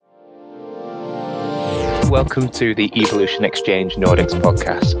welcome to the Evolution Exchange Nordics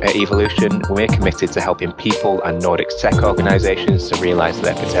podcast. At Evolution, we're committed to helping people and Nordics tech organizations to realize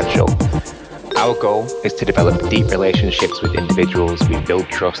their potential. Our goal is to develop deep relationships with individuals, we build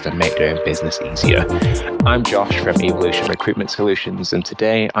trust and make doing business easier. I'm Josh from Evolution Recruitment Solutions, and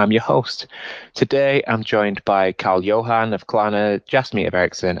today I'm your host. Today I'm joined by Karl-Johan of Klarna, Jasmeet of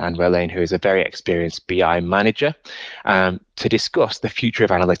Ericsson, and Wirllen, who is a very experienced BI manager, to discuss the future of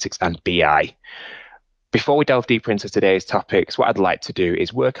analytics and BI. Before we delve deeper into today's topics, what I'd like to do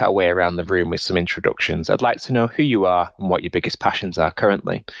is work our way around the room with some introductions. I'd like to know who you are and what your biggest passions are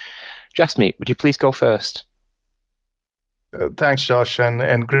currently. Jasmeet, would you please go first? Thanks, Josh,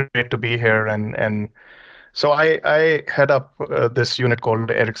 and great to be here. And so I head up this unit called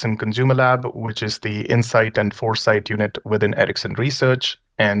Ericsson ConsumerLab, which is the insight and foresight unit within Ericsson Research.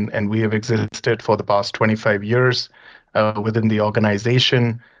 And we have existed for the past 25 years within the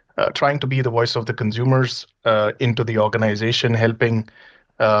organization, trying to be the voice of the consumers into the organization, helping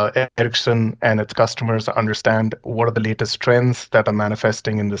Ericsson and its customers understand what are the latest trends that are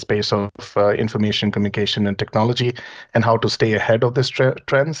manifesting in the space of information, communication, and technology, and how to stay ahead of this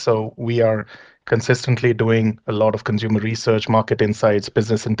trend. So we are consistently doing a lot of consumer research, market insights,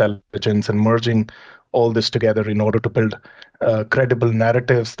 business intelligence, and merging all this together in order to build credible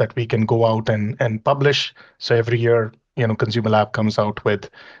narratives that we can go out and publish. So every year, ConsumerLab comes out with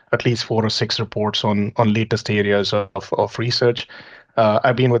at least 4 or 6 reports on latest areas of research.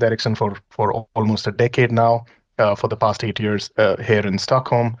 I've been with Ericsson for almost a decade now, for the past 8 years here in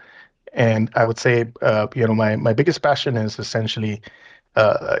Stockholm. And I would say, my biggest passion is essentially,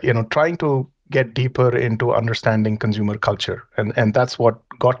 trying to get deeper into understanding consumer culture. And that's what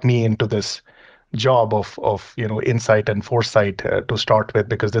got me into this job of insight and foresight to start with,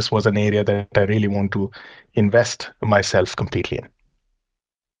 because this was an area that I really want to invest myself completely in.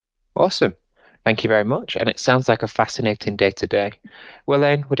 Awesome. Thank you very much. And it sounds like a fascinating day today.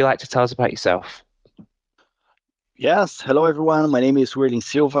 Wirllen, would you like to tell us about yourself? Yes. Hello, everyone. My name is Wirllen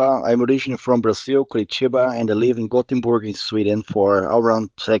Silva. I'm originally from Brazil, Curitiba, and I live in Gothenburg in Sweden for around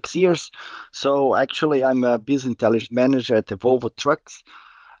 6 years. So actually, I'm a business intelligence manager at the Volvo Trucks,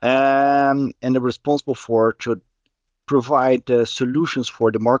 and I'm responsible to provide solutions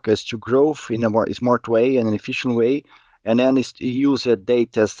for the markets to grow in a more smart way and an efficient way, and then use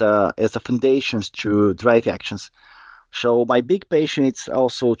data as a foundations to drive actions. So my big passion is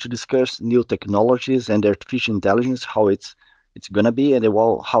also to discuss new technologies and artificial intelligence, how it's gonna be, and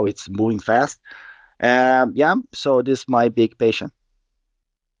how it's moving fast. So this is my big passion.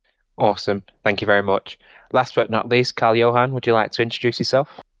 Awesome. Thank you very much. Last but not least, Karl-Johan, would you like to introduce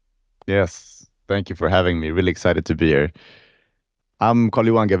yourself? Yes, thank you for having me. Really excited to be here. I'm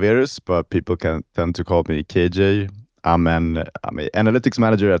Karl-Johan Gaverus, but people can tend to call me KJ. I'm an analytics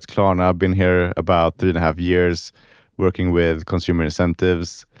manager at Klarna. I've been here about 3.5 years, working with consumer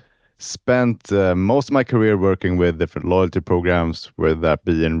incentives. Spent most of my career working with different loyalty programs, whether that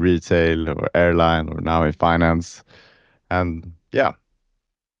be in retail or airline or now in finance. And yeah,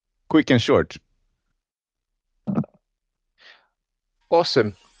 quick and short.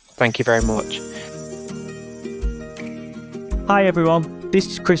 Awesome. Thank you very much. Hi everyone, this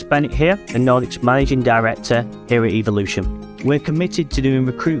is Chris Bennett here, the Nordics Managing Director here at Evolution. We're committed to doing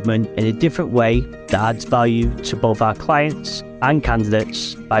recruitment in a different way that adds value to both our clients and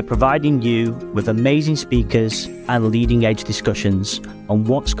candidates by providing you with amazing speakers and leading edge discussions on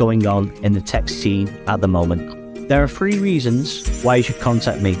what's going on in the tech scene at the moment. There are 3 reasons why you should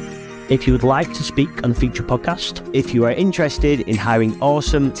contact me. If you would like to speak on a future podcast, if you are interested in hiring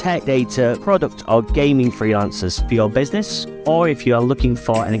awesome tech data, product or gaming freelancers for your business, or if you are looking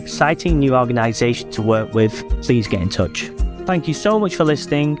for an exciting new organization to work with, please get in touch. Thank you so much for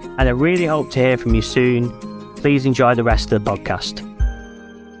listening, and I really hope to hear from you soon. Please enjoy the rest of the podcast.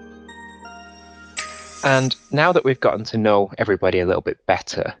 And now that we've gotten to know everybody a little bit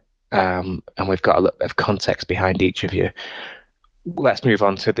better, and we've got a little bit of context behind each of you, let's move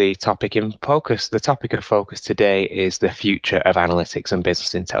on to the topic in focus. The topic of focus today is the future of analytics and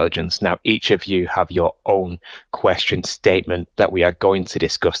business intelligence. Now, each of you have your own question statement that we are going to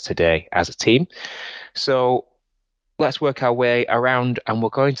discuss today as a team. So let's work our way around, and we're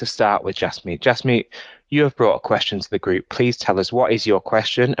going to start with Jasmeet. Jasmeet, you have brought a question to the group. Please tell us what is your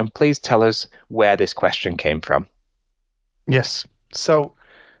question, and please tell us where this question came from. Yes. So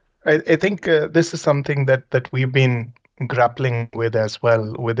I think this is something that we've been grappling with as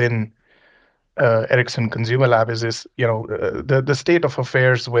well within Ericsson ConsumerLab, is the state of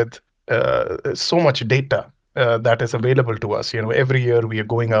affairs with so much data that is available to us. Every year we are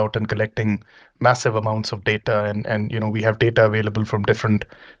going out and collecting massive amounts of data, and we have data available from different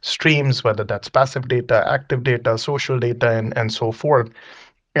streams, whether that's passive data, active data, social data, and so forth.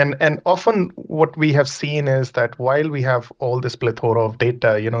 And often what we have seen is that while we have all this plethora of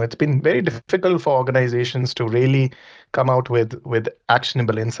data, it's been very difficult for organizations to really come out with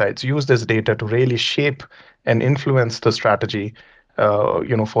actionable insights, use this data to really shape and influence the strategy, for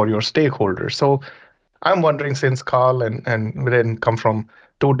your stakeholders. So I'm wondering, since Carl and Wirllen come from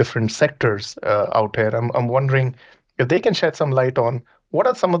two different sectors out here, I'm wondering if they can shed some light on what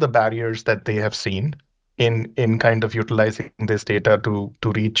are some of the barriers that they have seen in kind of utilizing this data to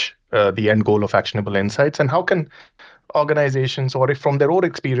reach the end goal of actionable insights, and how can organizations, or if from their own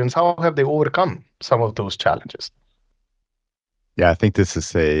experience, how have they overcome some of those challenges? Yeah, I think this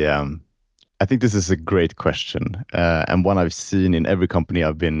is a great question, and one I've seen in every company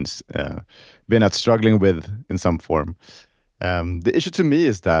I've been at struggling with in some form. The issue to me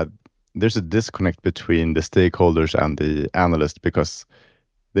is that there's a disconnect between the stakeholders and the analyst because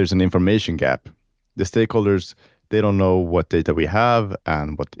there's an information gap. The stakeholders, they don't know what data we have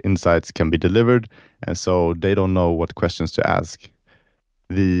and what insights can be delivered, and so they don't know what questions to ask.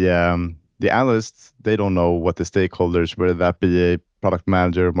 The analysts, they don't know what the stakeholders, whether that be a product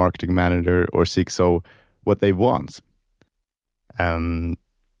manager, marketing manager, or CXO, what they want. And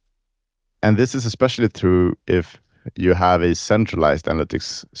this is especially true if you have a centralized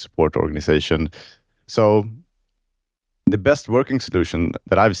analytics support organization. So the best working solution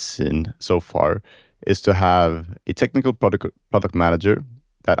that I've seen so far is to have a technical product manager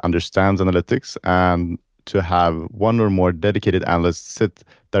that understands analytics and to have one or more dedicated analysts sit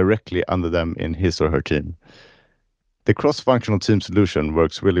directly under them in his or her team. The cross-functional team solution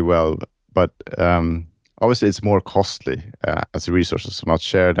works really well, but obviously it's more costly as the resources are not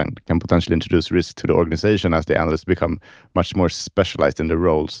shared and can potentially introduce risk to the organization as the analysts become much more specialized in their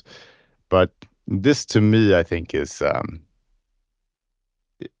roles. But this, to me, I think is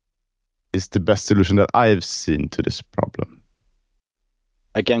the best solution that I've seen to this problem.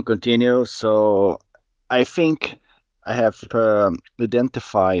 I can continue. So I think I have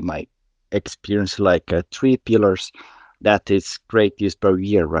identified my experience like three pillars that is great use per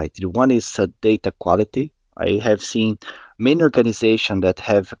year, right? The one is data quality. I have seen many organizations that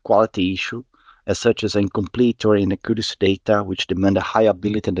have a quality issue, as such as incomplete or inaccurate data, which demand a high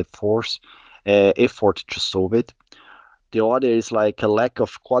ability and force effort to solve it. The other is like a lack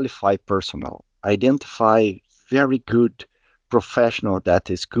of qualified personnel. Identify very good professional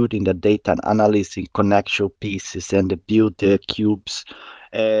that is good in the data analysis, connection pieces, and build the cubes,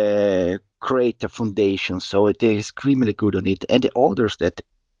 create a foundation. So it is extremely good on it. And the others that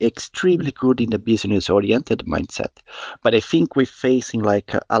extremely good in the business oriented mindset. But I think we're facing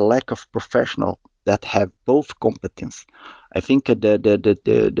like a lack of professional that have both competence. I think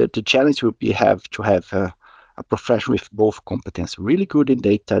the challenge would be have to have a professional with both competence, really good in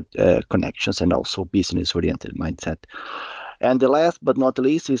data connections and also business-oriented mindset. And the last but not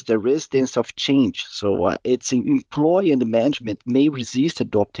least is the resistance of change. So it's employee and management may resist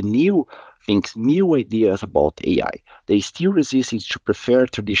adopting new things, new ideas about AI. They still resist to prefer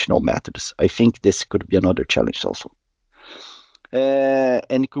traditional methods. I think this could be another challenge also.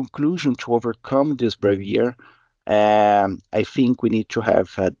 In conclusion, to overcome this barrier, I think we need to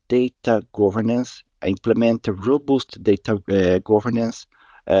have data governance, implement a robust data governance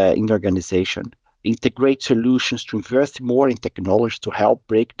in the organization, integrate solutions to invest more in technology to help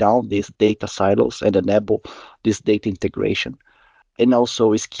break down these data silos and enable this data integration, and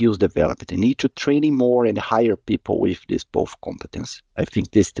also skills development. They need to train more and hire people with this both competence. I think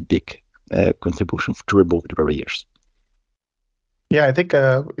this is the big contribution to remove the barriers. Yeah, I think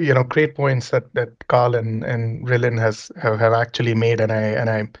great points that Carl and Wirllen have actually made, and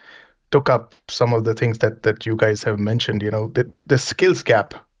I took up some of the things that you guys have mentioned. The skills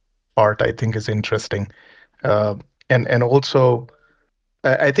gap part I think is interesting, and also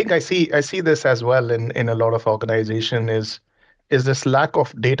I think I see this as well in a lot of organization is this lack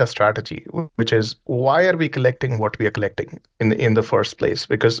of data strategy, which is why are we collecting what we are collecting in the first place?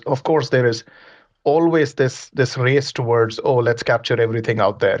 Because of course there is always this race towards, oh, let's capture everything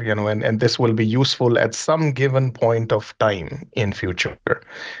out there, and this will be useful at some given point of time in future.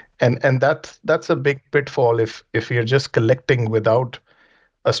 And that's a big pitfall if you're just collecting without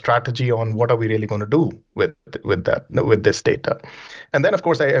a strategy on what are we really going to do with this data. And then of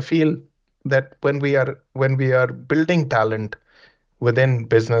course I feel that when we are building talent within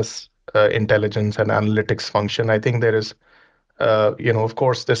business intelligence and analytics function, I think there is of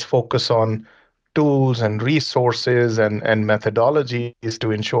course, this focus on tools and resources and methodologies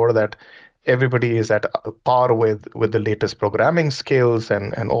to ensure that everybody is at par with the latest programming skills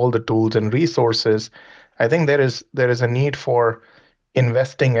and all the tools and resources. I think there is a need for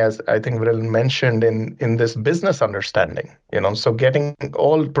investing, as I think Wirllen mentioned, in this business understanding. So getting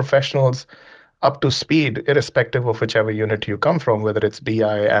all professionals up to speed, irrespective of whichever unit you come from, whether it's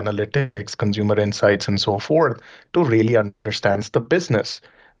BI, analytics, consumer insights, and so forth, to really understand the business.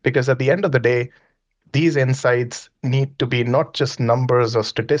 Because at the end of the day, these insights need to be not just numbers or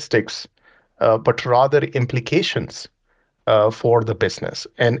statistics, but rather implications for the business.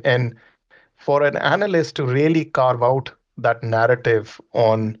 And for an analyst to really carve out that narrative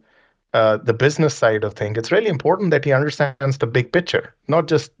on the business side of things, it's really important that he understands the big picture, not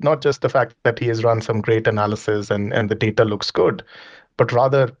just the fact that he has run some great analysis and the data looks good, but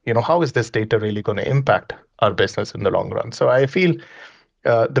rather, how is this data really going to impact our business in the long run? So I feel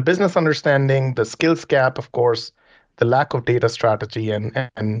the business understanding, the skills gap, of course, the lack of data strategy,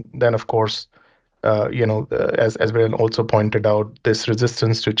 and then of course, as Brian also pointed out, this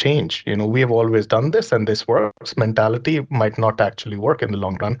resistance to change. We have always done this, and this works. Mentality might not actually work in the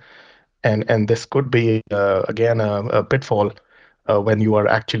long run, and this could be again a pitfall when you are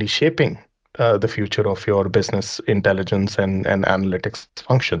actually shaping the future of your business intelligence and analytics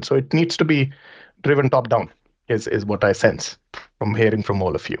function. So it needs to be driven top down, is what I sense from hearing from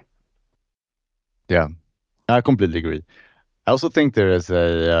all of you. Yeah, I completely agree. I also think there is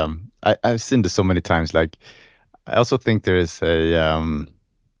I've seen this so many times. Like, I also think there is a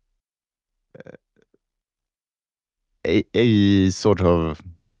sort of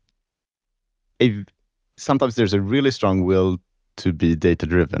sometimes there's a really strong will to be data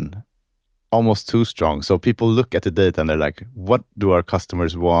driven, almost too strong. So people look at the data and they're like, what do our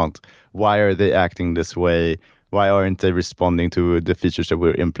customers want? Why are they acting this way? Why aren't they responding to the features that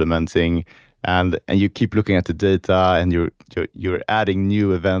we're implementing? And you keep looking at the data, and you're adding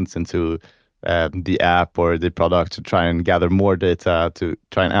new events into the app or the product to try and gather more data to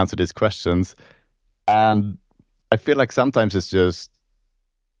try and answer these questions. And I feel like sometimes it's just,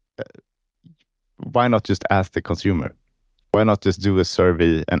 why not just ask the consumer? Why not just do a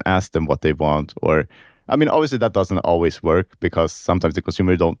survey and ask them what they want? Or, I mean, obviously that doesn't always work, because sometimes the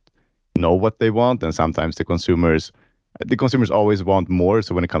consumer don't know what they want, and sometimes the consumers always want more.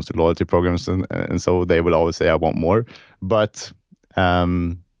 So when it comes to loyalty programs, and so they will always say, I want more. But yeah,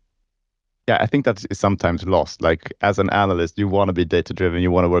 I think that is sometimes lost. Like, as an analyst, you want to be data driven,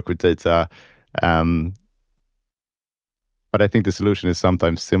 you want to work with data. But I think the solution is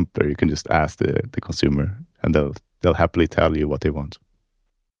sometimes simpler. You can just ask the consumer, and they'll happily tell you what they want.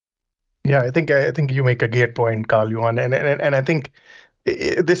 Yeah, I think you make a great point, Karl-Johan, and I think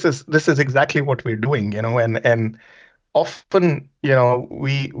this is exactly what we're doing, and often,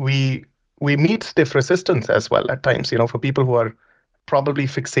 we meet stiff resistance as well at times, for people who are probably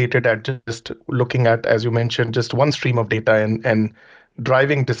fixated at just looking at, as you mentioned, just one stream of data and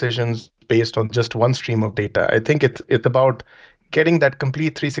driving decisions based on just one stream of data. I think it's about getting that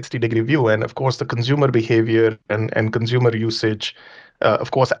complete 360-degree view. And of course, the consumer behavior and consumer usage,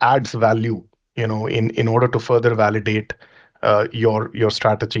 of course, adds value, in order to further validate your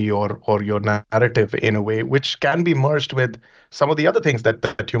strategy or your narrative in a way which can be merged with some of the other things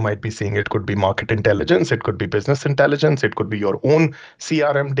that you might be seeing. It could be market intelligence, it could be business intelligence, it could be your own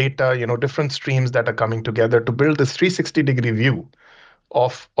CRM data, different streams that are coming together to build this 360-degree view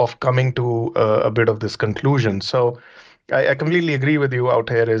of coming to a bit of this conclusion. So I completely agree with you out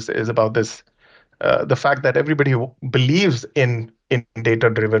here is about this the fact that everybody believes in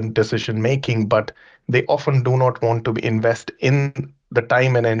data-driven decision making, but they often do not want to invest in the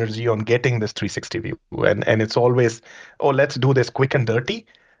time and energy on getting this 360 view. And it's always, oh, let's do this quick and dirty,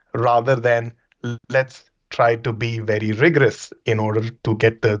 rather than let's try to be very rigorous in order to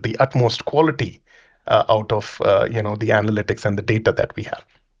get the utmost quality out of the analytics and the data that we have.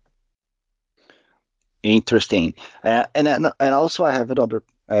 Interesting. And also I have another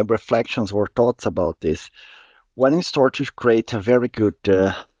reflections or thoughts about this. When you start to create a very good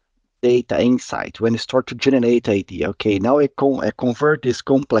data insight, when you start to generate idea, okay, now I convert this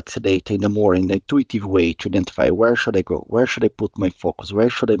complex data in a more intuitive way to identify where should I go, where should I put my focus, where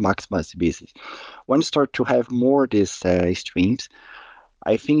should I maximize the business. When you start to have more these streams,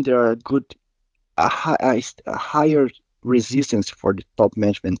 I think there are a higher resistance for the top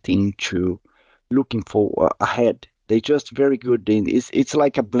management team to looking for ahead. They just very good in it's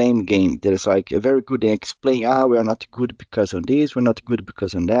like a blame game. There's like a very good in explain, we are not good because of this, we're not good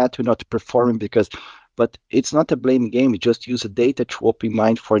because of that, we're not performing because, but it's not a blame game. You just use the data to open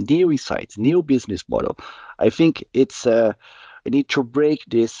mind for new insights, new business model. I think it's I need to break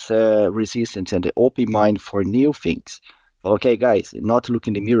this resistance and the open mind for new things. Okay, guys, not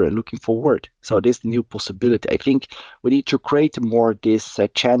looking in the mirror, looking forward. So this is the new possibility. I think we need to create more this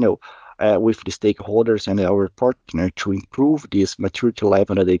channel with the stakeholders and our partner to improve this maturity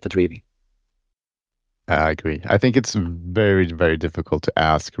level on the data driven. I agree. I think it's very, very difficult to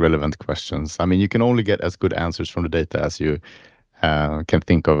ask relevant questions. I mean, you can only get as good answers from the data as you can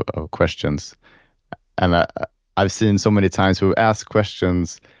think of questions. And I've seen so many times we've asked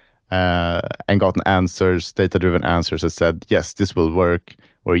questions and gotten answers, data-driven answers that said, yes, this will work,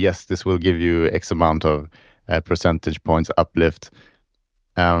 or yes, this will give you X amount of percentage points uplift.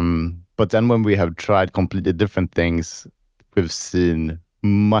 But then when we have tried completely different things, we've seen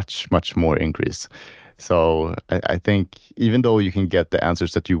much, much more increase. So I think even though you can get the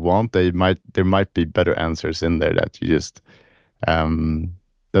answers that you want, there might be better answers in there that you just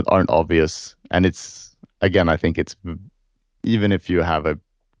that aren't obvious. And it's again, I think it's even if you have an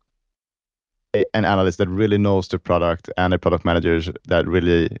analyst that really knows the product and a product manager that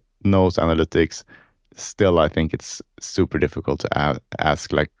really knows analytics, still I think it's super difficult to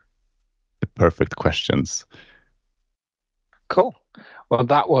ask like the perfect questions. Cool. Well,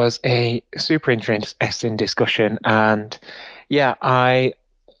 that was a super interesting discussion, and yeah,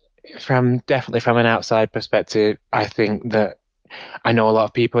 definitely from an outside perspective, I think that I know a lot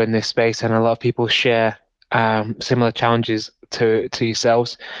of people in this space, and a lot of people share similar challenges to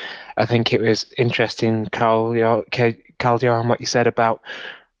yourselves. I think it was interesting, Karl-Johan, what you said about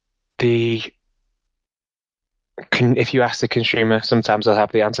if you ask the consumer, sometimes they'll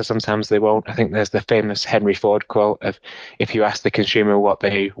have the answer, sometimes they won't. I think there's the famous Henry Ford quote of, if you ask the consumer what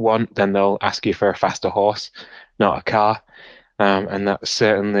they want, then they'll ask you for a faster horse, not a car. And that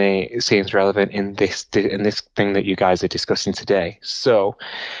certainly seems relevant in this thing that you guys are discussing today. So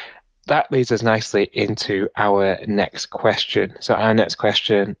that leads us nicely into our next question. So our next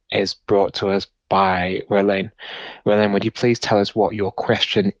question is brought to us by Wirllen. Wirllen, would you please tell us what your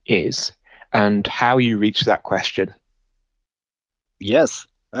question is and how you reached that question? Yes.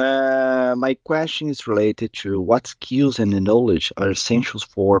 My question is related to what skills and knowledge are essentials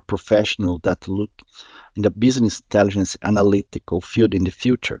for professionals that look in the business intelligence analytical field in the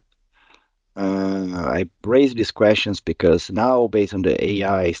future. I raise these questions because now, based on the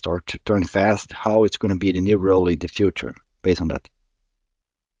AI start to turn fast, how it's going to be the new role in the future, based on that.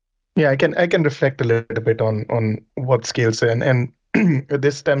 Yeah, I can reflect a little bit on what skills and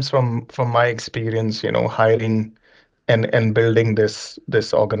this stems from my experience, hiring and building this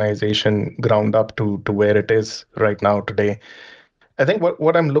organization ground up to where it is right now today. I think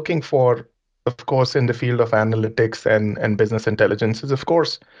what I'm looking for, of course, in the field of analytics and business intelligence is, of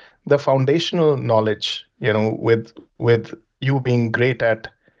course, the foundational knowledge, with you being great at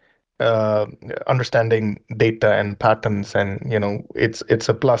uh, understanding data and patterns, and it's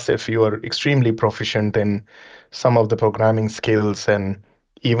a plus if you are extremely proficient in some of the programming skills, and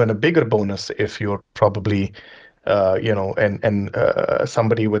even a bigger bonus if you're probably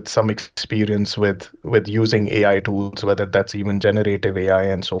somebody with some experience with using AI tools, whether that's even generative AI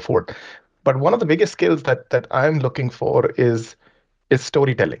and so forth. But one of the biggest skills that I'm looking for is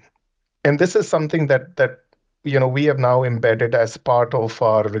storytelling. And this is something that we have now embedded as part of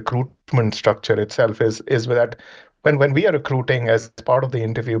our recruitment structure itself, is that when we are recruiting as part of the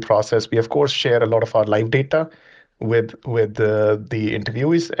interview process, we of course share a lot of our live data with the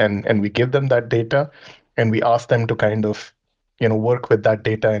interviewees, and we give them that data, and we ask them to kind of work with that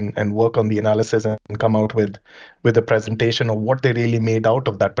data and work on the analysis and come out with a presentation of what they really made out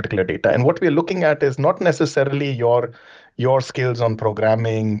of that particular data. And what we're looking at is not necessarily your skills on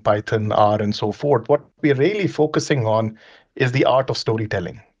programming, Python, R, and so forth. What we're really focusing on is the art of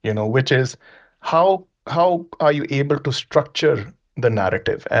storytelling, which is how are you able to structure the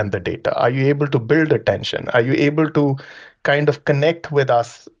narrative and the data? Are you able to build attention? Are you able to kind of connect with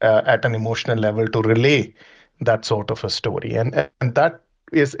us at an emotional level to relay that sort of a story? And that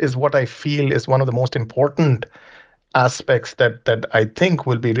is what I feel is one of the most important aspects that I think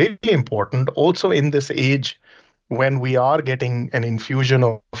will be really important also in this age when we are getting an infusion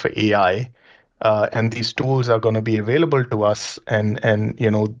of AI, and these tools are going to be available to us, and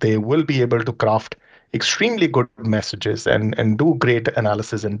they will be able to craft extremely good messages and do great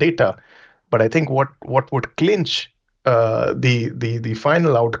analysis and data. But I think what would clinch the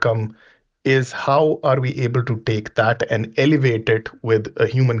final outcome is how are we able to take that and elevate it with a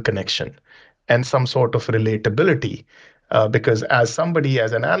human connection and some sort of relatability. Because as somebody,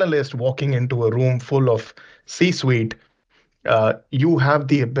 as an analyst walking into a room full of C-suite, you have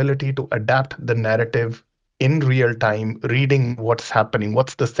the ability to adapt the narrative in real time, reading what's happening,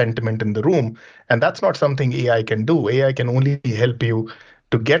 what's the sentiment in the room. And that's not something AI can do. AI can only help you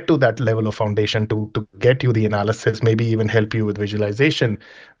to get to that level of foundation, to get you the analysis, maybe even help you with visualization.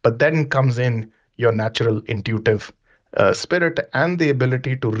 But then comes in your natural intuitive spirit and the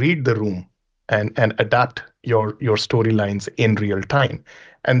ability to read the room and adapt your storylines in real time.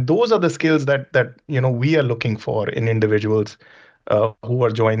 And those are the skills that we are looking for in individuals who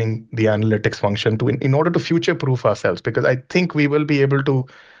are joining the analytics function in order to future proof ourselves, because I think we will be able to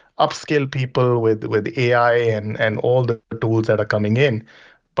upskill people with AI and all the tools that are coming in.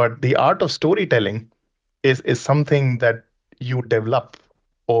 But the art of storytelling is something that you develop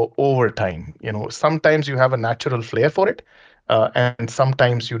over time. Sometimes you have a natural flair for it, and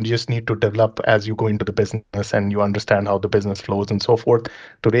sometimes you just need to develop as you go into the business and you understand how the business flows and so forth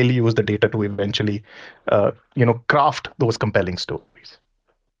to really use the data to eventually, craft those compelling stories.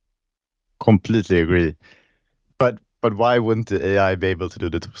 Completely agree. But why wouldn't the AI be able to do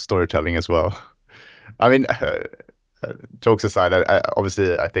the storytelling as well? I mean, jokes aside,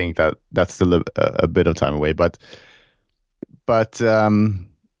 obviously I think that that's still a bit of time away. But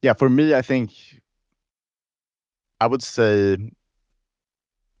yeah, for me, I think I would say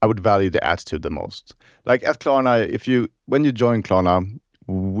I would value the attitude the most. Like at Klarna, when you join Klarna,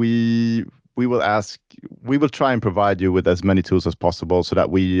 we will try and provide you with as many tools as possible so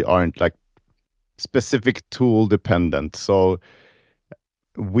that we aren't like specific tool dependent. So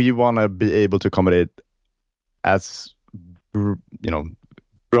we want to be able to accommodate as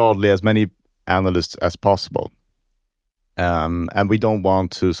broadly as many analysts as possible. And we don't want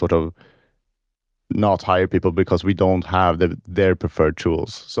to sort of not hire people because we don't have their preferred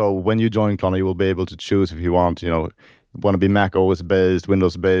tools. So when you join Klarna, you will be able to choose if you want to be Mac OS based,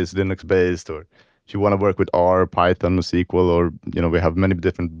 Windows based, Linux based, or if you want to work with R, Python, SQL, or we have many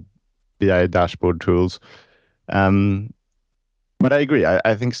different BI dashboard tools. But I agree.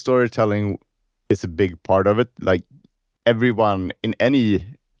 I think storytelling is a big part of it. Like everyone in any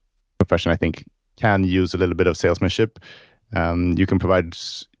profession, I think, can use a little bit of salesmanship. You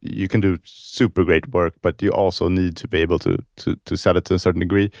can do super great work, but you also need to be able to sell it to a certain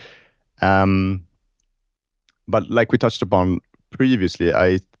degree. But like we touched upon previously,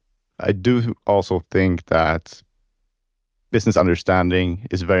 I do also think that business understanding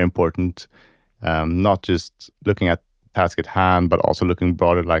is very important. Not just looking at task at hand, but also looking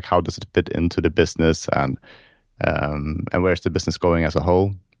broader, like how does it fit into the business and where's the business going as a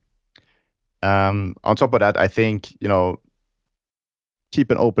whole. On top of that, I think, keep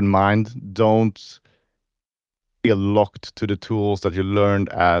an open mind. Don't feel locked to the tools that you learned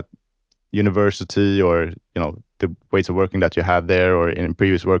at university or, the ways of working that you had there or in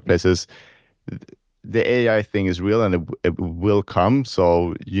previous workplaces. The AI thing is real and it will come.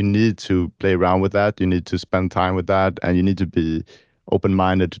 So you need to play around with that. You need to spend time with that. And you need to be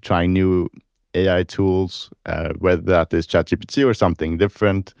open-minded to trying new AI tools, whether that is ChatGPT or something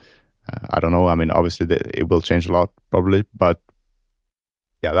different. I don't know. I mean, obviously it will change a lot probably, but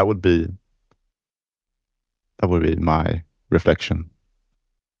yeah, that would be my reflection.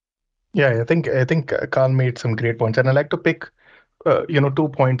 Yeah, I think Carl made some great points, and I like to pick 2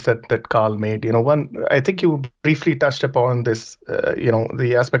 points that Carl made. One, I think you briefly touched upon this,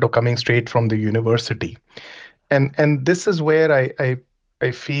 the aspect of coming straight from the university, and this is where I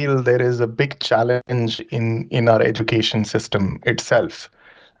feel there is a big challenge in our education system itself.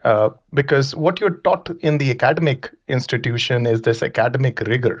 Because what you're taught in the academic institution is this academic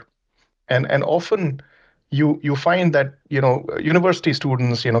rigor, and often you find that university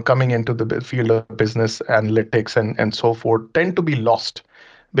students coming into the field of business analytics and so forth tend to be lost,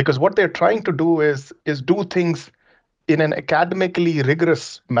 because what they're trying to do is do things in an academically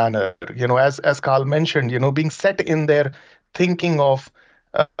rigorous manner, as Carl mentioned, being set in their thinking of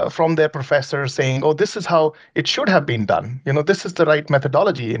from their professor saying, oh, this is how it should have been done, this is the right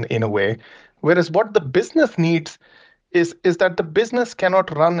methodology in a way. Whereas what the business needs is that the business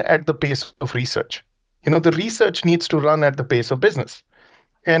cannot run at the pace of research. The research needs to run at the pace of business.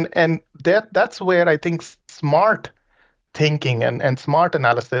 And that's where I think smart thinking and smart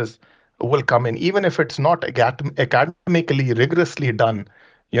analysis will come in, even if it's not academically rigorously done.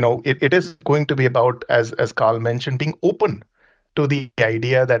 It is going to be about, as Carl mentioned, being open to the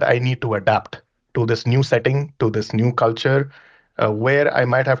idea that I need to adapt to this new setting, to this new culture, where I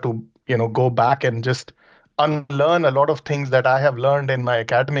might have to, go back and just unlearn a lot of things that I have learned in my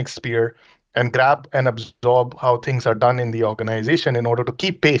academic sphere and grab and absorb how things are done in the organization in order to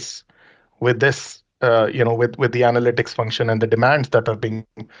keep pace with this, with the analytics function and the demands that are being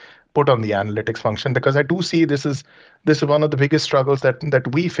put on the analytics function. Because I do see this is one of the biggest struggles that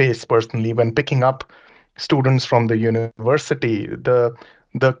we face personally when picking up students from the university. The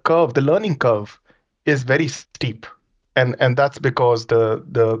learning curve is very steep. and that's because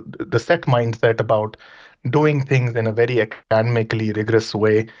the set mindset about doing things in a very academically rigorous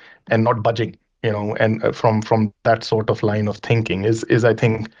way and not budging, and from that sort of line of thinking is I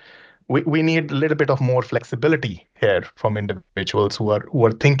think we need a little bit of more flexibility here from individuals who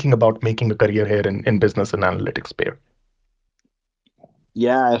are thinking about making a career here in business and analytics space.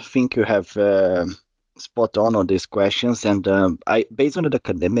 Yeah, I think you have spot on these questions. And I, based on the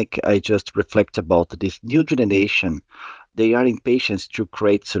academic, I just reflect about this new generation. They are impatient to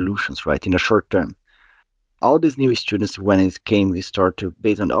create solutions, right, in the short term. All these new students, when it came, we start to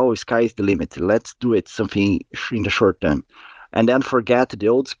based on, oh, sky is the limit. Let's do it something in the short term, and then forget the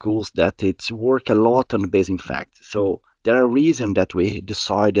old schools that it's work a lot on basic facts. So there are reasons that we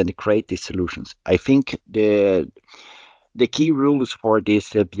decide and create these solutions. I think the key rules for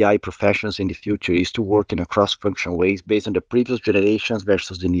these BI professionals in the future is to work in a cross-functional ways based on the previous generations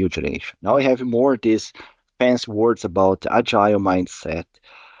versus the new generation. Now I have more these fancy words about agile mindset,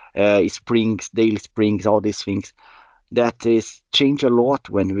 sprints, daily sprints, all these things that is change a lot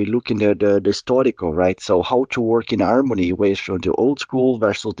when we look in the historical, right? So how to work in harmony with the old school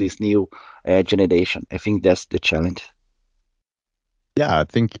versus this new generation. I think that's the challenge. Yeah, I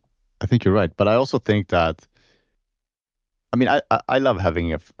think you're right, but I also think that I mean I love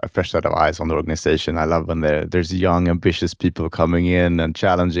having a fresh set of eyes on the organization. I love when there's young, ambitious people coming in and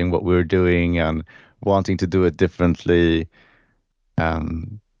challenging what we're doing and wanting to do it differently.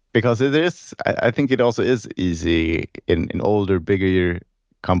 Um, because it is, I think it also is easy in older, bigger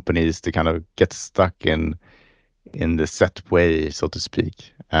companies to kind of get stuck in the set way, so to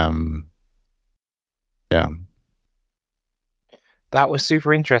speak. Yeah. That was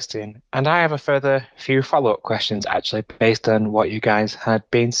super interesting. And I have a further few follow-up questions actually based on what you guys had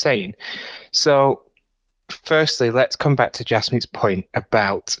been saying. So firstly, let's come back to Jasmeet's point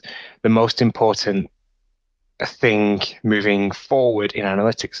about the most important thing moving forward in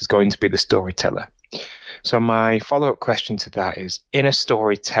analytics is going to be the storyteller. So my follow-up question to that is, in a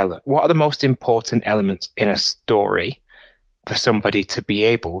storyteller, what are the most important elements in a story for somebody to be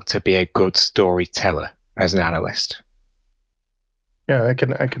able to be a good storyteller as an analyst? Yeah,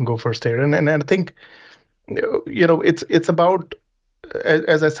 I can go first here, and I think it's about,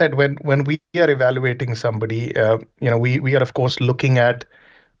 as I said, when we are evaluating somebody, we are of course looking at,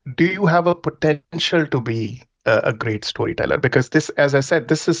 do you have a potential to be a great storyteller? Because this, as I said,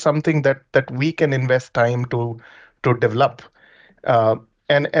 this is something that we can invest time to develop. Uh,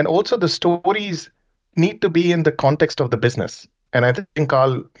 and also the stories need to be in the context of the business. And I think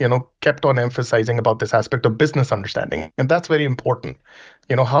Carl, kept on emphasizing about this aspect of business understanding, and that's very important.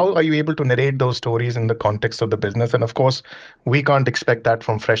 How are you able to narrate those stories in the context of the business? And of course, we can't expect that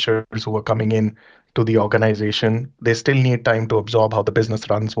from freshers who are coming in to the organization. They still need time to absorb how the business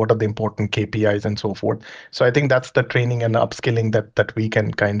runs, what are the important KPIs, and so forth. So I think that's the training and upskilling that we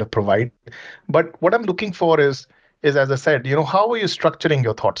can kind of provide. But what I'm looking for is, as I said, how are you structuring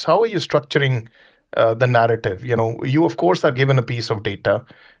your thoughts? How are you structuring the narrative? You of course are given a piece of data,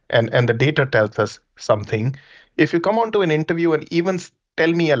 and the data tells us something. If you come onto an interview and even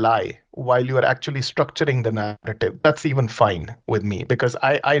tell me a lie while you are actually structuring the narrative, that's even fine with me, because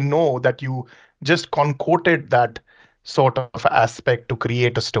I know that you just concocted that sort of aspect to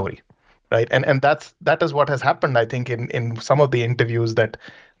create a story, right? And that is what has happened, I think, in some of the interviews that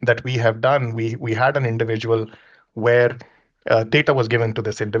we have done. We had an individual where data was given to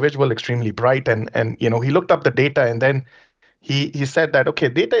this individual, extremely bright, and he looked up the data, and then he said that, okay,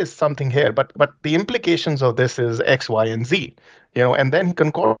 data is something here, but the implications of this is X, Y, and Z. And then he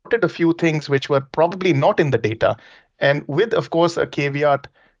concocted a few things which were probably not in the data, and with, of course, a caveat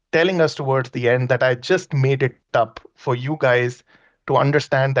telling us towards the end that I just made it up for you guys to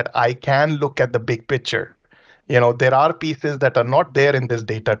understand that I can look at the big picture. There are pieces that are not there in this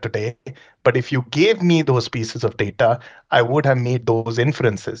data today, but if you gave me those pieces of data, I would have made those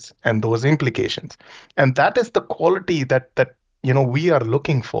inferences and those implications. And that is the quality that we are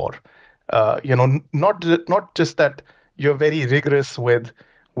looking for. Not just that you're very rigorous with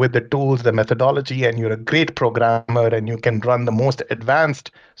the tools, the methodology, and you're a great programmer and you can run the most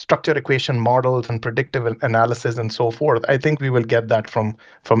advanced structure equation models and predictive analysis and so forth. I think we will get that from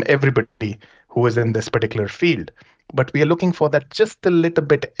everybody who is in this particular field. But we are looking for that just a little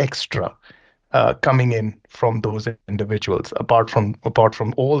bit extra coming in from those individuals, apart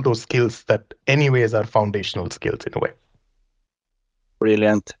from all those skills that anyways are foundational skills in a way.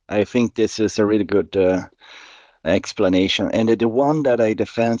 Brilliant. I think this is a really good explanation. And the one that I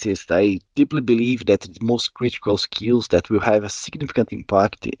defend is I deeply believe that the most critical skills that will have a significant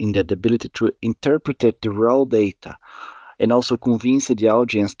impact in the ability to interpret the raw data and also convince the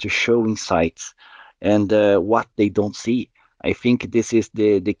audience to show insights and what they don't see. I think this is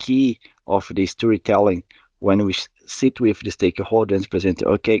the key of the storytelling when we sit with the stakeholders and present,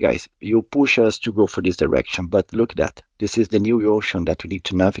 okay, guys, you push us to go for this direction, but look at that. This is the new ocean that we need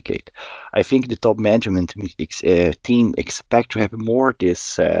to navigate. I think the top management team expect to have more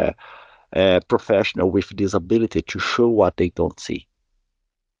this professional with this ability to show what they don't see.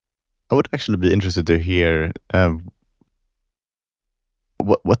 I would actually be interested to hear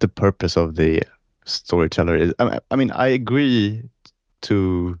what the purpose of the storyteller is. I mean, I agree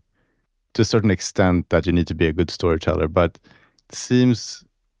to a certain extent that you need to be a good storyteller, but it seems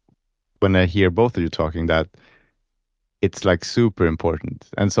when I hear both of you talking that it's like super important.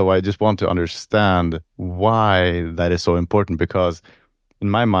 And so I just want to understand why that is so important, because in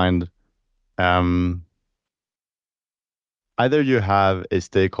my mind, um, either you have a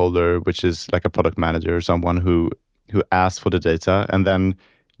stakeholder, which is like a product manager or someone who asks for the data, and then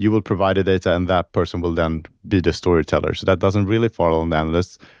you will provide the data, and that person will then be the storyteller. So that doesn't really fall on the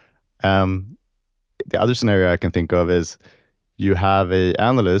analyst. Um, the other scenario I can think of is you have a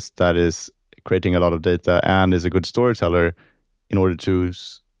analyst that is creating a lot of data and is a good storyteller in order to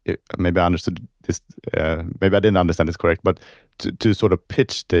maybe I understood this, maybe I didn't understand this correct, but to sort of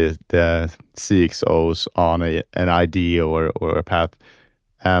pitch the CXOs on an idea or a path.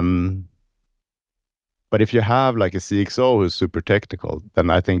 Um, but if you have like a CXO who's super technical,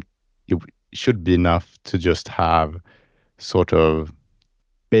 then I think it should be enough to just have sort of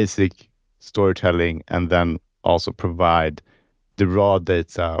basic storytelling and then also provide the raw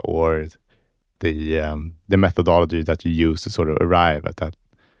data or the methodology that you use to sort of arrive at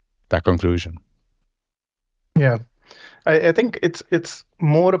that conclusion. Yeah, I think it's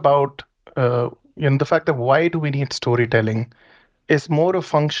more about the fact that why do we need storytelling is more a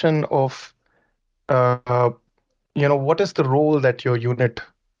function of uh, what is the role that your unit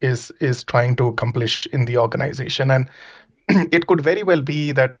is trying to accomplish in the organization. And it could very well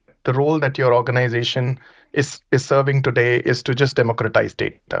be that the role that your organization is serving today is to just democratize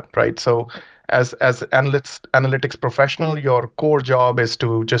data, right? So as analytics professional, your core job is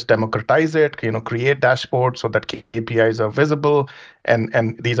to just democratize it, create dashboards so that KPIs are visible,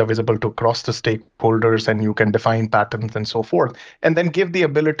 and these are visible to across the stakeholders, and you can define patterns and so forth, and then give the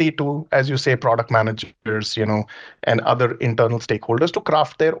ability to, as you say, product managers, and other internal stakeholders to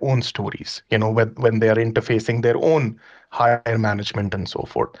craft their own stories, when they are interfacing their own higher management and so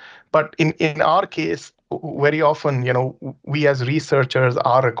forth. But in our case, very often, we as researchers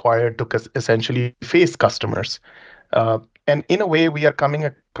are required to essentially face customers. Uh, and in a way, we are coming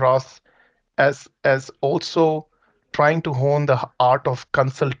across as also trying to hone the art of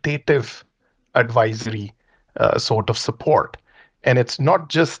consultative advisory sort of support. And it's not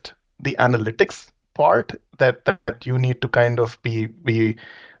just the analytics part that you need to kind of be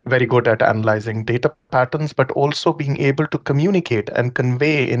very good at analyzing data patterns, but also being able to communicate and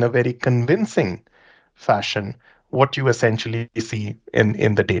convey in a very convincing fashion what you essentially see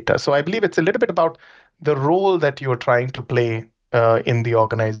in the data. So I believe it's a little bit about the role that you're trying to play in the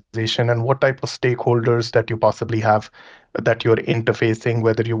organization, and what type of stakeholders that you possibly have that you're interfacing,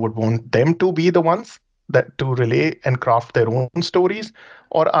 whether you would want them to be the ones that to relay and craft their own stories,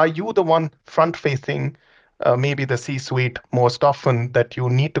 or are you the one front facing, maybe the C-suite most often, that you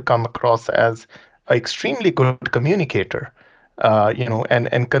need to come across as an extremely good communicator,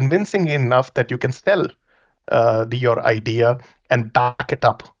 and convincing enough that you can sell your idea and back it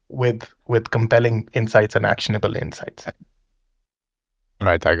up with compelling insights and actionable insights.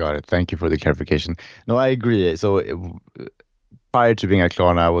 Right, I got it. Thank you for the clarification. No, I agree. So prior to being at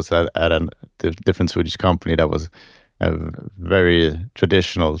Klarna, I was at a different Swedish company that was very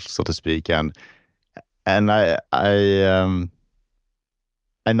traditional, so to speak, and I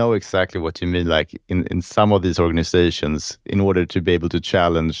know exactly what you mean. Like in some of these organizations, in order to be able to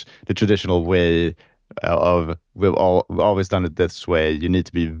challenge the traditional way of we've always done it this way, you need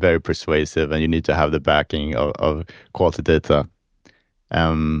to be very persuasive and you need to have the backing of quality data.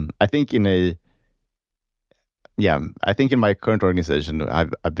 I think I think in my current organization,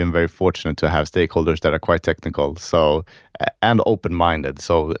 I've been very fortunate to have stakeholders that are quite technical, so and open-minded.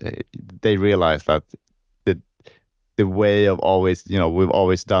 So they realize that the the way of always, we've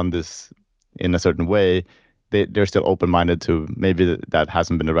always done this in a certain way. They're still open-minded to maybe that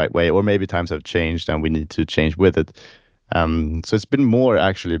hasn't been the right way, or maybe times have changed and we need to change with it. So it's been more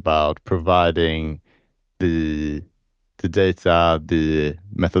actually about providing the the data, the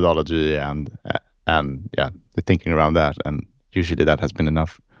methodology, and yeah, the thinking around that, and usually that has been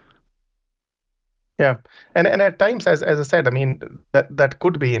enough. Yeah, and at times, as I said, I mean that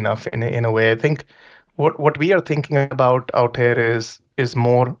could be enough in a way. I think what we are thinking about out here is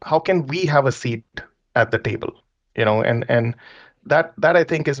more how can we have a seat at the table, and that I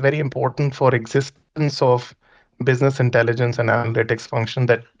think is very important for existence of business intelligence and analytics function,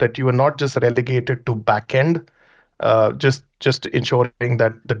 that you are not just relegated to back end, just ensuring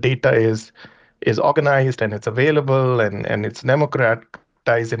that the data is organized and it's available and it's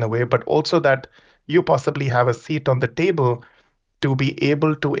democratized in a way, but also that you possibly have a seat on the table to be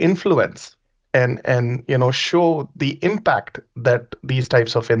able to influence and show the impact that these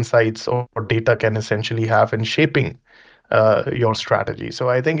types of insights or data can essentially have in shaping your strategy. So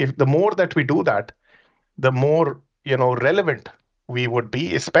I think if the more that we do that, the more relevant we would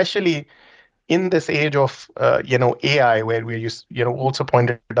be, especially in this age of AI, where we also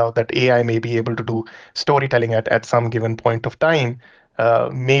pointed out that AI may be able to do storytelling at some given point of time.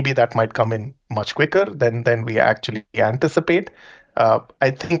 Maybe that might come in much quicker than we actually anticipate.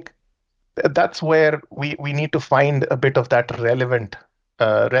 I think that's where we need to find a bit of that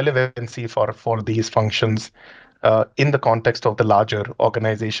relevancy for these functions in the context of the larger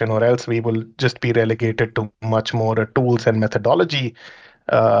organization, or else we will just be relegated to much more a tools and methodology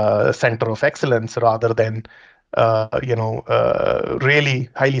center of excellence, rather than really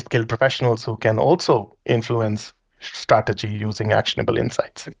highly skilled professionals who can also influence strategy using actionable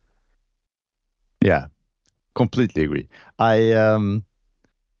insights. Yeah, completely agree.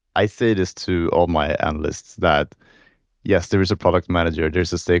 I say this to all my analysts that yes, there is a product manager,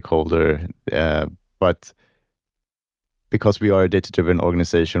 there's a stakeholder, but because we are a data-driven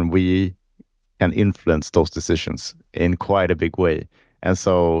organization, we can influence those decisions in quite a big way. And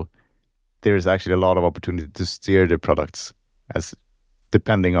so there's actually a lot of opportunity to steer the products as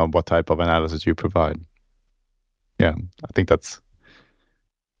depending on what type of analysis you provide. Yeah, I think that's,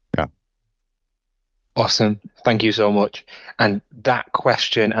 yeah. Awesome. Thank you so much. And that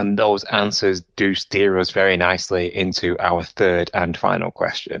question and those answers do steer us very nicely into our third and final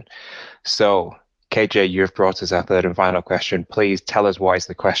question. So, KJ, you've brought us our third and final question. Please tell us what is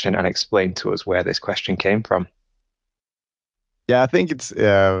the question and explain to us where this question came from. Yeah, I think it's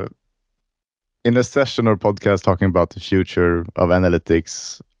in a session or podcast talking about the future of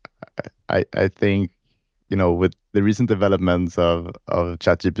analytics. I think, with the recent developments of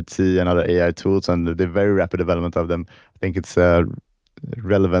ChatGPT and other AI tools and the very rapid development of them, I think it's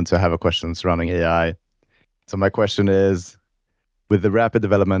relevant to have a question surrounding AI. So my question is, with the rapid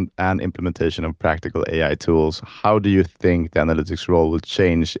development and implementation of practical AI tools, how do you think the analytics role will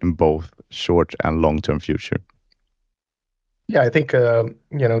change in both short and long-term future? Yeah, I think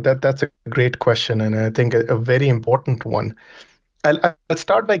that's a great question, and I think a very important one. I'll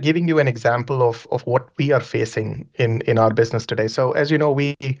start by giving you an example of what we are facing in our business today. So as you know,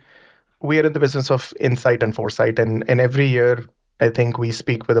 we are in the business of insight and foresight, and every year I think we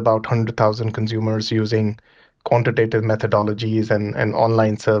speak with about 100,000 consumers using quantitative methodologies and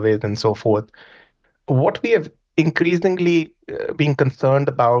online surveys and so forth. What we have increasingly been concerned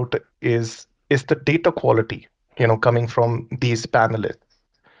about is the data quality, coming from these panelists.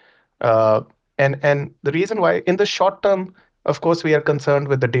 Uh, and the reason why, in the short term, of course, we are concerned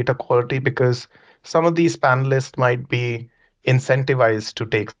with the data quality because some of these panelists might be incentivized to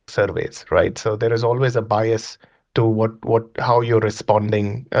take surveys, right? So there is always a bias to how you're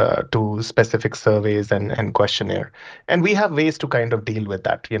responding to specific surveys and questionnaire. And we have ways to kind of deal with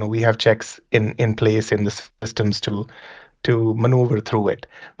that. We have checks in place in the systems to maneuver through it.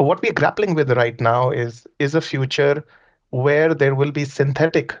 But what we're grappling with right now is a future where there will be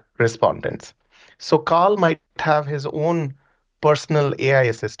synthetic respondents. So Carl might have his own personal AI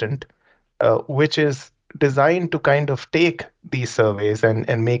assistant, which is designed to kind of take these surveys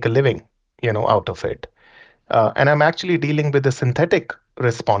and make a living, out of it. And I'm actually dealing with a synthetic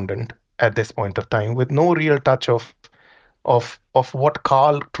respondent at this point of time with no real touch of what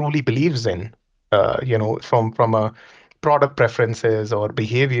Carl truly believes in, from a product preferences or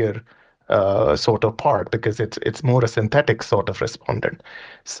behavior sort of part, because it's more a synthetic sort of respondent.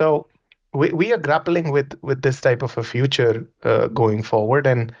 So we are grappling with this type of a future going forward,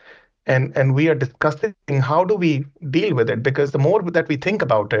 and we are discussing how do we deal with it, because the more that we think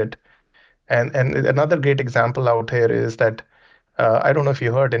about it, and another great example out here is that I don't know if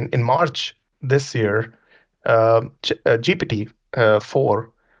you heard in March this year, GPT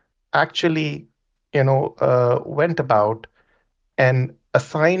 4 actually, went about and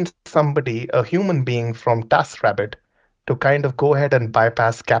assigned somebody, a human being from TaskRabbit, to kind of go ahead and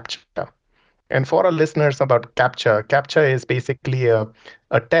bypass CAPTCHA. And for our listeners about CAPTCHA, CAPTCHA is basically a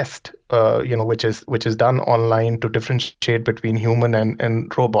test, which is done online to differentiate between human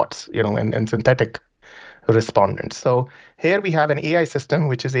and robots, and synthetic respondents. So here we have an AI system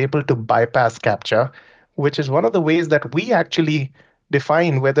which is able to bypass CAPTCHA, which is one of the ways that we actually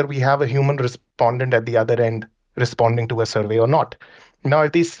define whether we have a human respondent at the other end responding to a survey or not. Now,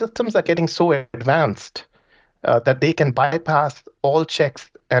 if these systems are getting so advanced that they can bypass all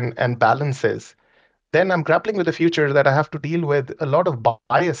checks and balances, then I'm grappling with the future that I have to deal with a lot of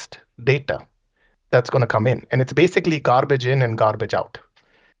biased data that's going to come in, and it's basically garbage in and garbage out.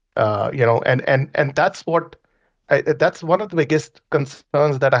 And that's one of the biggest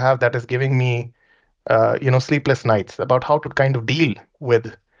concerns that I have, that is giving me sleepless nights about how to kind of deal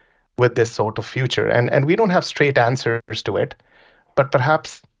with this sort of future. And we don't have straight answers to it, but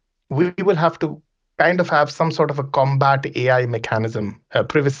perhaps we will have to kind of have some sort of a combat AI mechanism,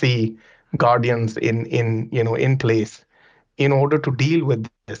 privacy guardians in place in order to deal with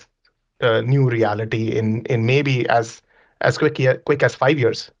this new reality in maybe as quick as 5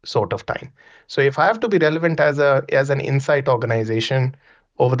 years sort of time. So if I have to be relevant as an insight organization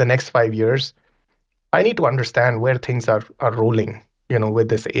over the next 5 years, I need to understand where things are rolling, with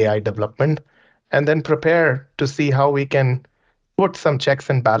this AI development, and then prepare to see how we can put some checks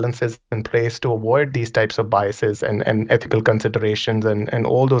and balances in place to avoid these types of biases and ethical considerations and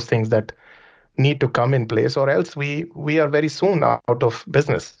all those things that need to come in place, or else we are very soon out of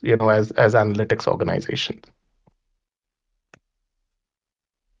business, as analytics organizations.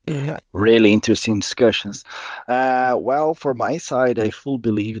 Yeah, really interesting discussions. Well, for my side, I fully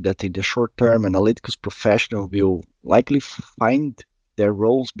believe that in the short term, analytics professionals will likely find their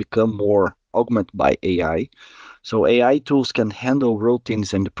roles become more augmented by AI. So AI tools can handle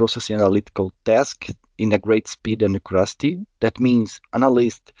routines and processing analytical tasks in a great speed and accuracy. That means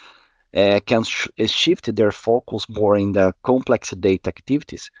analysts can shift their focus more in the complex data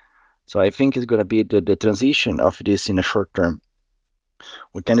activities. So I think it's going to be the transition of this in the short term.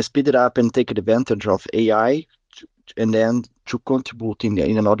 We can speed it up and take advantage of AI and then to contribute in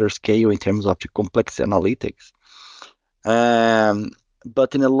another scale in terms of the complex analytics.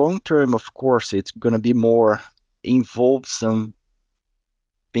 But in the long term, of course, it's going to be more involve some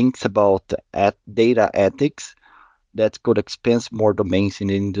things about data ethics that could expand more domains in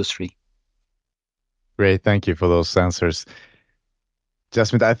the industry. Great, thank you for those answers.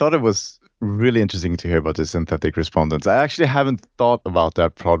 Jasmeet, I thought it was really interesting to hear about the synthetic respondents. I actually haven't thought about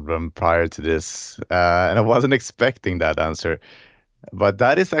that problem prior to this, and I wasn't expecting that answer. But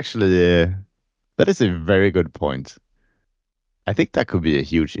that is actually that is a very good point. I think that could be a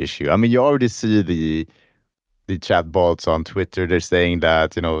huge issue. I mean, you already see the chatbots on Twitter. They're saying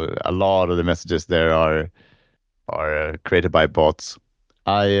that a lot of the messages there are created by bots.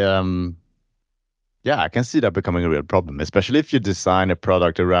 I can see that becoming a real problem, especially if you design a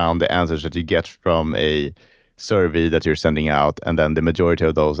product around the answers that you get from a survey that you're sending out, and then the majority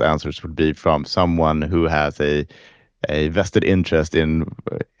of those answers would be from someone who has a vested interest in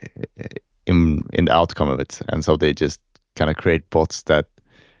the outcome of it, and so they just kind of create bots that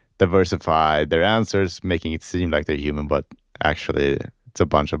diversify their answers, making it seem like they're human, but actually it's a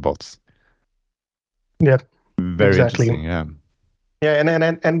bunch of bots. Yeah, Very exactly. interesting. Yeah.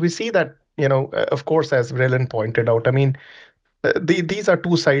 Yeah, and we see that, of course, as Wirllen pointed out. I mean, these are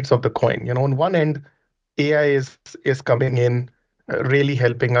two sides of the coin. On one end, AI is coming in, really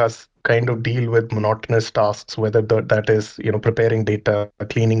helping us kind of deal with monotonous tasks, whether that is preparing data,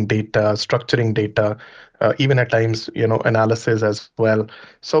 cleaning data, structuring data, even at times analysis as well.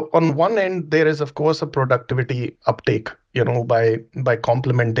 So on one end, there is of course a productivity uptake, by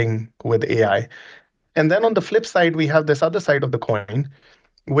complementing with AI. And then on the flip side, we have this other side of the coin,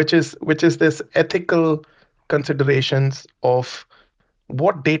 which is this ethical considerations of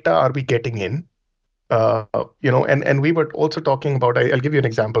what data are we getting in. And we were also talking about, I'll give you an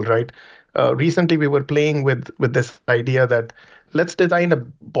example, right? Recently we were playing with this idea that let's design a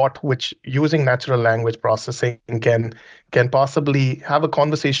bot which, using natural language processing, can possibly have a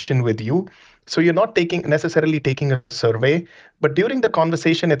conversation with you. So you're not necessarily taking a survey, but during the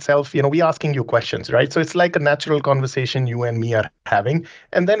conversation itself, we asking you questions, right? So it's like a natural conversation you and me are having,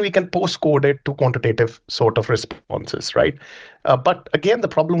 and then we can postcode it to quantitative sort of responses, right? But again, the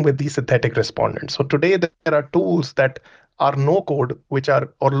problem with these synthetic respondents. So today there are tools that are no code,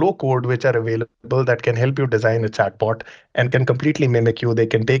 or low code, which are available, that can help you design a chatbot and can completely mimic you. They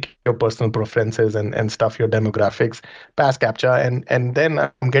can take your personal preferences and stuff, your demographics, pass captcha, and then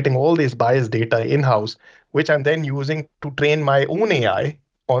I'm getting all these biased data in-house, which I'm then using to train my own AI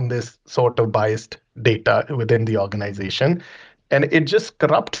on this sort of biased data within the organization. And it just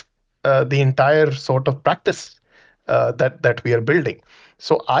corrupts the entire sort of practice that we are building.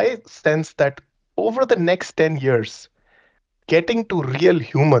 So I sense that over the next 10 years, getting to real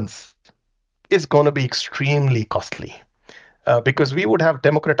humans is going to be extremely costly, because we would have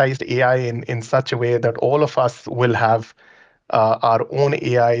democratized AI in such a way that all of us will have our own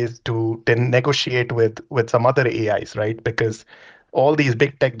AIs to then negotiate with some other AIs, right? Because all these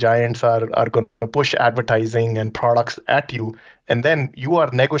big tech giants are going to push advertising and products at you, and then you are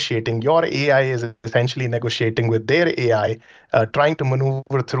negotiating. Your AI is essentially negotiating with their AI, trying to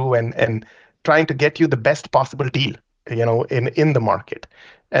maneuver through and trying to get you the best possible deal, in the market.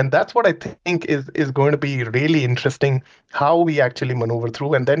 And that's what I think is going to be really interesting, how we actually maneuver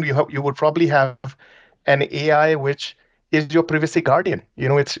through. And then you would probably have an AI which is your privacy guardian.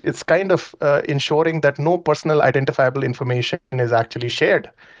 It's kind of ensuring that no personal identifiable information is actually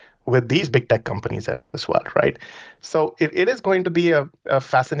shared with these big tech companies as well, right? So it is going to be a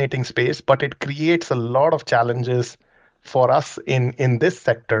fascinating space, but it creates a lot of challenges for us in this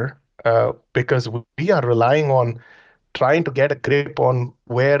sector, because we are relying on trying to get a grip on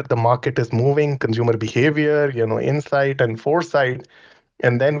where the market is moving, consumer behavior, insight and foresight.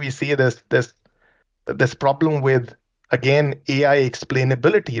 And then we see this problem with, again, AI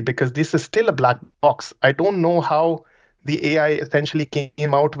explainability, because this is still a black box. I don't know how the AI essentially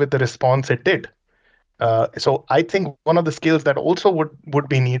came out with the response it did. So I think one of the skills that also would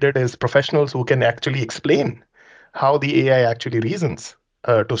be needed is professionals who can actually explain how the AI actually reasons,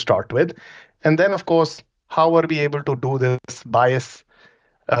 to start with. And then, of course, how are we able to do this bias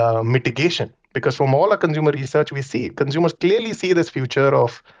mitigation? Because from all our consumer research, we see consumers clearly see this future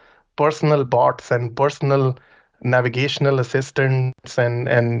of personal bots and personal navigational assistants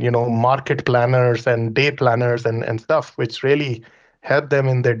and market planners and day planners and stuff, which really help them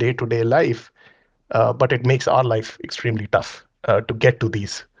in their day-to-day life. But it makes our life extremely tough to get to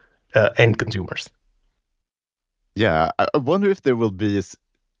these end consumers. Yeah, I wonder if there will be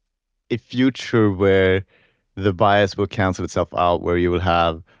a future where the bias will cancel itself out, where you will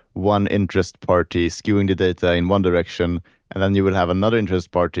have one interest party skewing the data in one direction, and then you will have another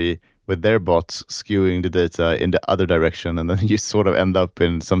interest party with their bots skewing the data in the other direction, and then you sort of end up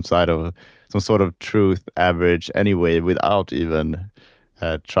in some sort of truth average anyway, without even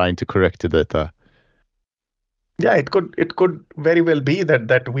trying to correct the data. Yeah, it could very well be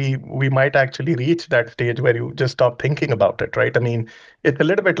that we might actually reach that stage where you just stop thinking about it, right? I mean, it's a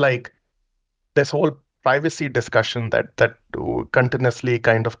little bit like this whole privacy discussion that continuously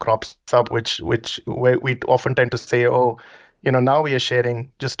kind of crops up, which where we often tend to say, oh, now we are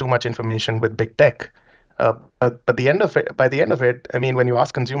sharing just too much information with big tech. But by the end of it, I mean, when you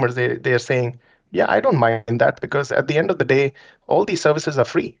ask consumers, they're saying, yeah, I don't mind that, because at the end of the day, all these services are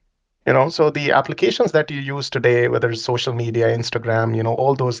free. So the applications that you use today, whether it's social media, Instagram,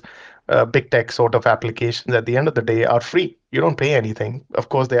 all those big tech sort of applications, at the end of the day are free. You don't pay anything. Of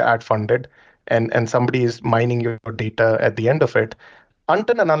course, they're ad funded, and somebody is mining your data at the end of it.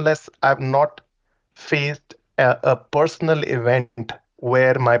 Until and unless I've not faced a personal event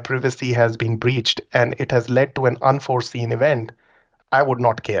where my privacy has been breached and it has led to an unforeseen event, I would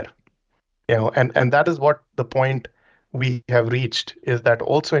not care. And that is what the point we have reached, is that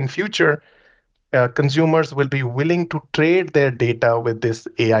also in future, consumers will be willing to trade their data with these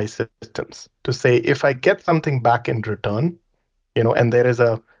AI systems to say, if I get something back in return, and there is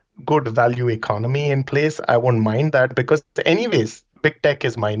a good value economy in place, I won't mind that, because anyways, big tech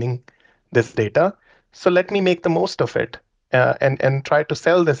is mining this data. So let me make the most of it, and try to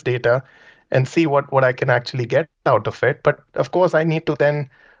sell this data and see what I can actually get out of it. But of course, I need to then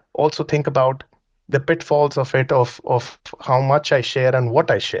also think about the pitfalls of it, of how much I share and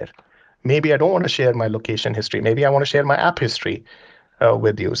what I share. Maybe I don't want to share my location history. Maybe I want to share my app history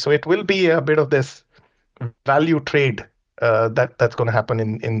with you. So it will be a bit of this value trade that's going to happen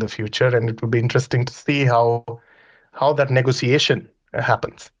in the future, and it will be interesting to see how that negotiation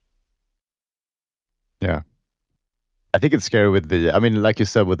happens. Yeah. I think it's scary with I mean, like you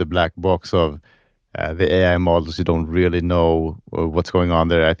said, with the black box of the AI models, you don't really know what's going on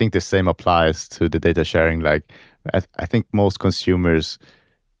there. I think the same applies to the data sharing. Like, I think most consumers,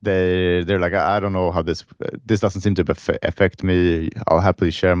 they're like, I don't know how this doesn't seem to affect me. I'll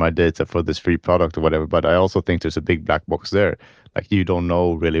happily share my data for this free product or whatever. But I also think there's a big black box there. Like, you don't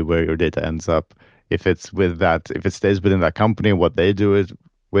know really where your data ends up, if if it stays within that company, what they do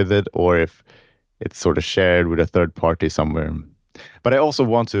with it, or if it's sort of shared with a third party somewhere. But I also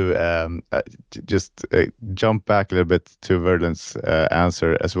want to just jump back a little bit to Wirllen's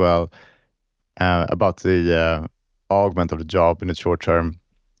answer as well, about the augment of the job in the short term,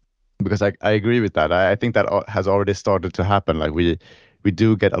 because I agree with that. I think that has already started to happen. Like, we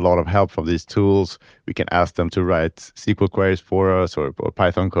do get a lot of help from these tools. We can ask them to write SQL queries for us, or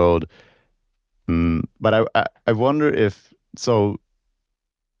Python code. But I wonder if, so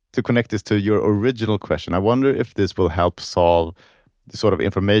to connect this to your original question, I wonder if this will help solve the sort of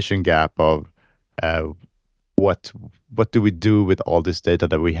information gap of uh, what do we do with all this data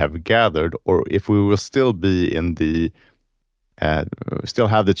that we have gathered, or if we will still be in the still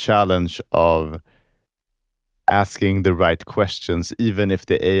have the challenge of asking the right questions, even if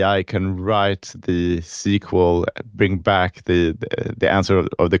the AI can write the SQL, bring back the answer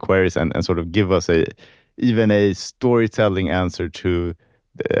of the queries, and sort of give us even a storytelling answer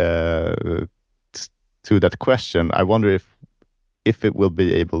uh, to that question. I wonder if it will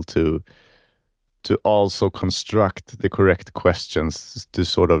be able to also construct the correct questions to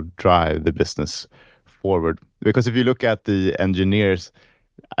sort of drive the business forward. Because if you look at the engineers,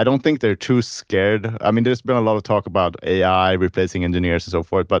 I don't think they're too scared. I mean, there's been a lot of talk about AI replacing engineers and so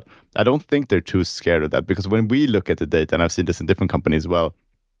forth, but I don't think they're too scared of that, because when we look at the data, and I've seen this in different companies as well,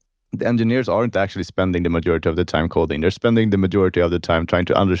 the engineers aren't actually spending the majority of the time coding. They're spending the majority of the time trying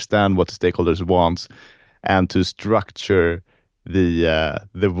to understand what the stakeholders want and to structure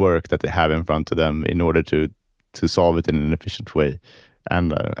the work that they have in front of them in order to solve it in an efficient way.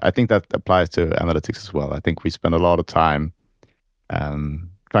 And I think that applies to analytics as well. I think we spend a lot of time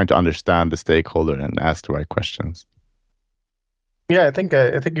trying to understand the stakeholder and ask the right questions. Yeah, I think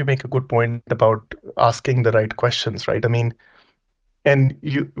you make a good point about asking the right questions, right? I mean, and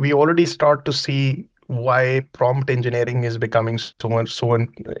we already start to see why prompt engineering is becoming so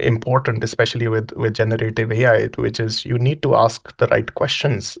important, especially with generative AI, which is you need to ask the right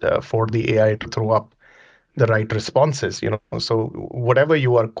questions for the AI to throw up the right responses. So whatever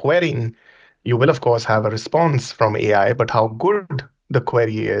you are querying, you will of course have a response from AI, but how good the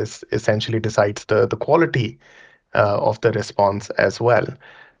query is essentially decides the quality of the response as well.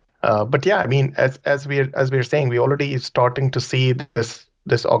 But yeah, I mean, as we're saying, we already starting to see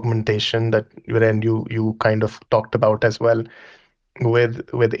this augmentation that you kind of talked about as well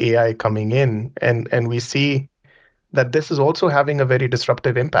with AI coming in, and we see that this is also having a very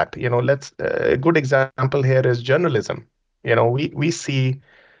disruptive impact. Let's a good example here is journalism. We see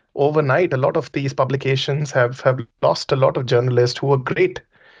overnight a lot of these publications have lost a lot of journalists who were great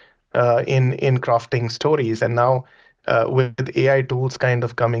in crafting stories. And now with AI tools kind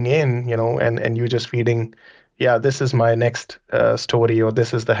of coming in, and you just feeding, yeah, this is my next story, or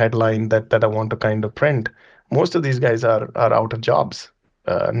this is the headline that I want to kind of print. Most of these guys are out of jobs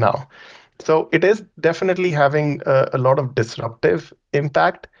now. So it is definitely having a lot of disruptive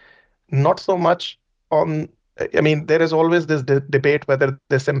impact, not so much on. I mean, there is always this debate whether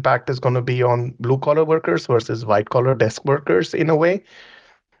this impact is going to be on blue collar workers versus white collar desk workers in a way.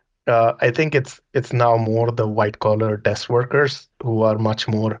 I think it's now more the white collar desk workers who are much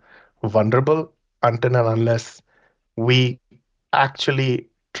more vulnerable until and unless we actually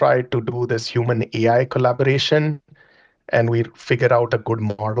try to do this human AI collaboration and we figure out a good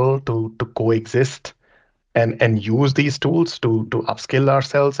model to coexist and use these tools to upskill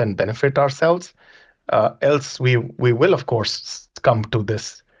ourselves and benefit ourselves. Else we will of course come to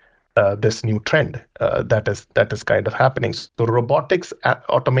this new trend that is kind of happening. So robotics,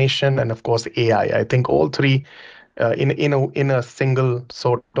 automation, and of course AI. I think all three in a single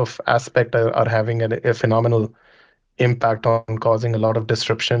sort of aspect are having a phenomenal impact on causing a lot of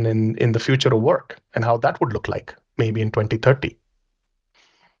disruption in the future of work and how that would look like maybe in 2030.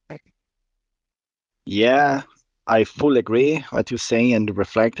 Yeah, I fully agree what you're saying and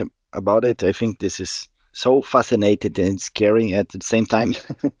reflect about it. I think this is so fascinating and scary at the same time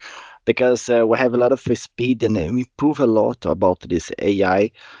because we have a lot of speed and we improve a lot about this AI.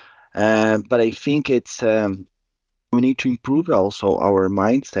 But I think it's we need to improve also our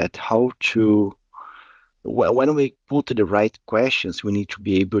mindset, how to when we put the right questions, we need to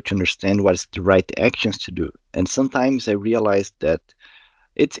be able to understand what is the right actions to do. And sometimes I realize that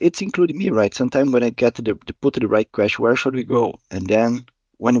it's including me, right? Sometimes when I get to put the right question, where should we go? And then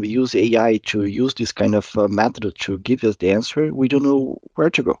when we use AI to use this kind of method to give us the answer, we don't know where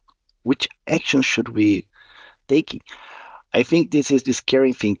to go. Which action should we take? I think this is the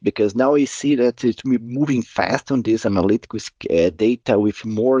scary thing because now we see that it's moving fast on this analytical data with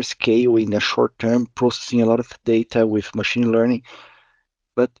more scale in a short term, processing a lot of data with machine learning.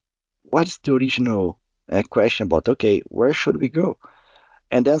 But what's the original question about? Okay, where should we go?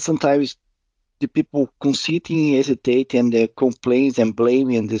 And then sometimes the people conceding, hesitate, and complains and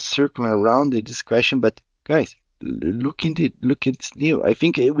blaming and they circle around this question. But guys, look at this new. I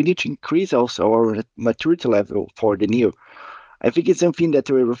think we need to increase also our maturity level for the new. I think it's something that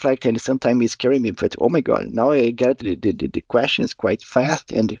we reflect and sometimes it's scaring me. But oh my god, now I get the questions quite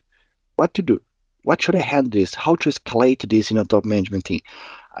fast and what to do. What should I handle this? How to escalate this in a top management team?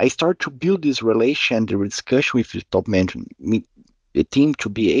 I start to build this relation, the discussion with the top management the team to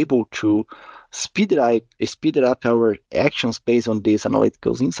be able to speed it up our actions based on this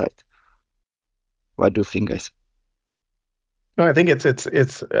analytical insight. What do you think, guys? No, I think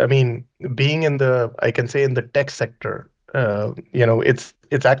it's. I mean, being in the, I can say in the tech sector,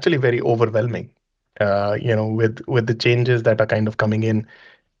 it's actually very overwhelming. With the changes that are kind of coming in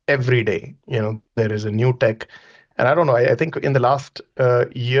every day. There is a new tech, and I don't know. I think in the last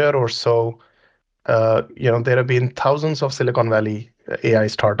year or so, there have been thousands of Silicon Valley AI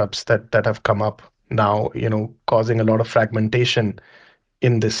startups that have come up now. Causing a lot of fragmentation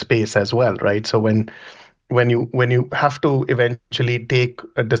in this space as well, right? So when you have to eventually take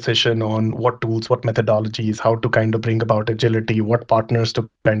a decision on what tools, what methodologies, how to kind of bring about agility, what partners to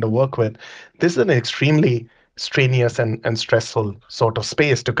kind of work with, this is an extremely strenuous and stressful sort of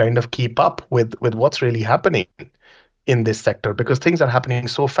space to kind of keep up with what's really happening in this sector, because things are happening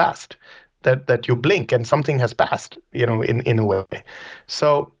so fast that you blink and something has passed, in a way.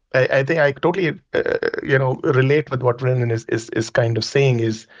 So I think I totally relate with what Brennan is kind of saying.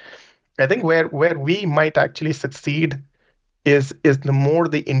 Is I think where we might actually succeed is the more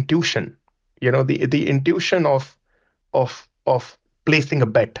the intuition, the intuition of placing a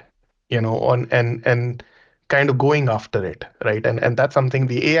bet, on and kind of going after it, right? And that's something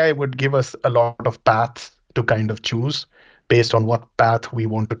the AI would give us a lot of paths to kind of choose based on what path we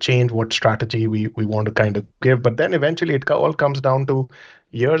want to change, what strategy we want to kind of give. But then eventually all comes down to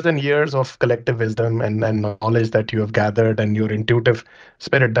years and years of collective wisdom and knowledge that you have gathered, and your intuitive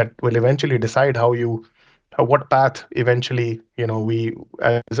spirit that will eventually decide what path eventually, we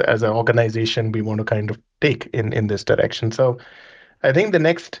as an organization we want to kind of take in this direction. So I think the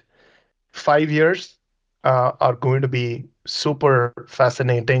next 5 years are going to be super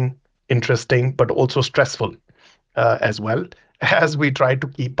fascinating, interesting, but also stressful as well, as we try to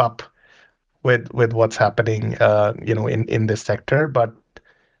keep up with what's happening, in this sector. But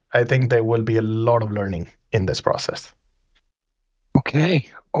I think there will be a lot of learning in this process. Okay,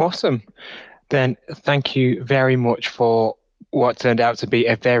 awesome. Then thank you very much for what turned out to be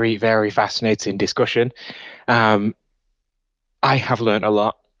a very, very fascinating discussion. I have learned a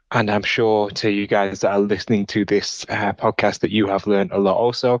lot, and I'm sure to you guys that are listening to this podcast that you have learned a lot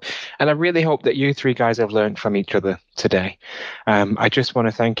also. And I really hope that you three guys have learned from each other today. I just want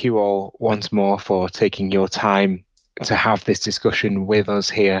to thank you all once more for taking your time to have this discussion with us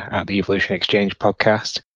here at the Evolution Exchange podcast.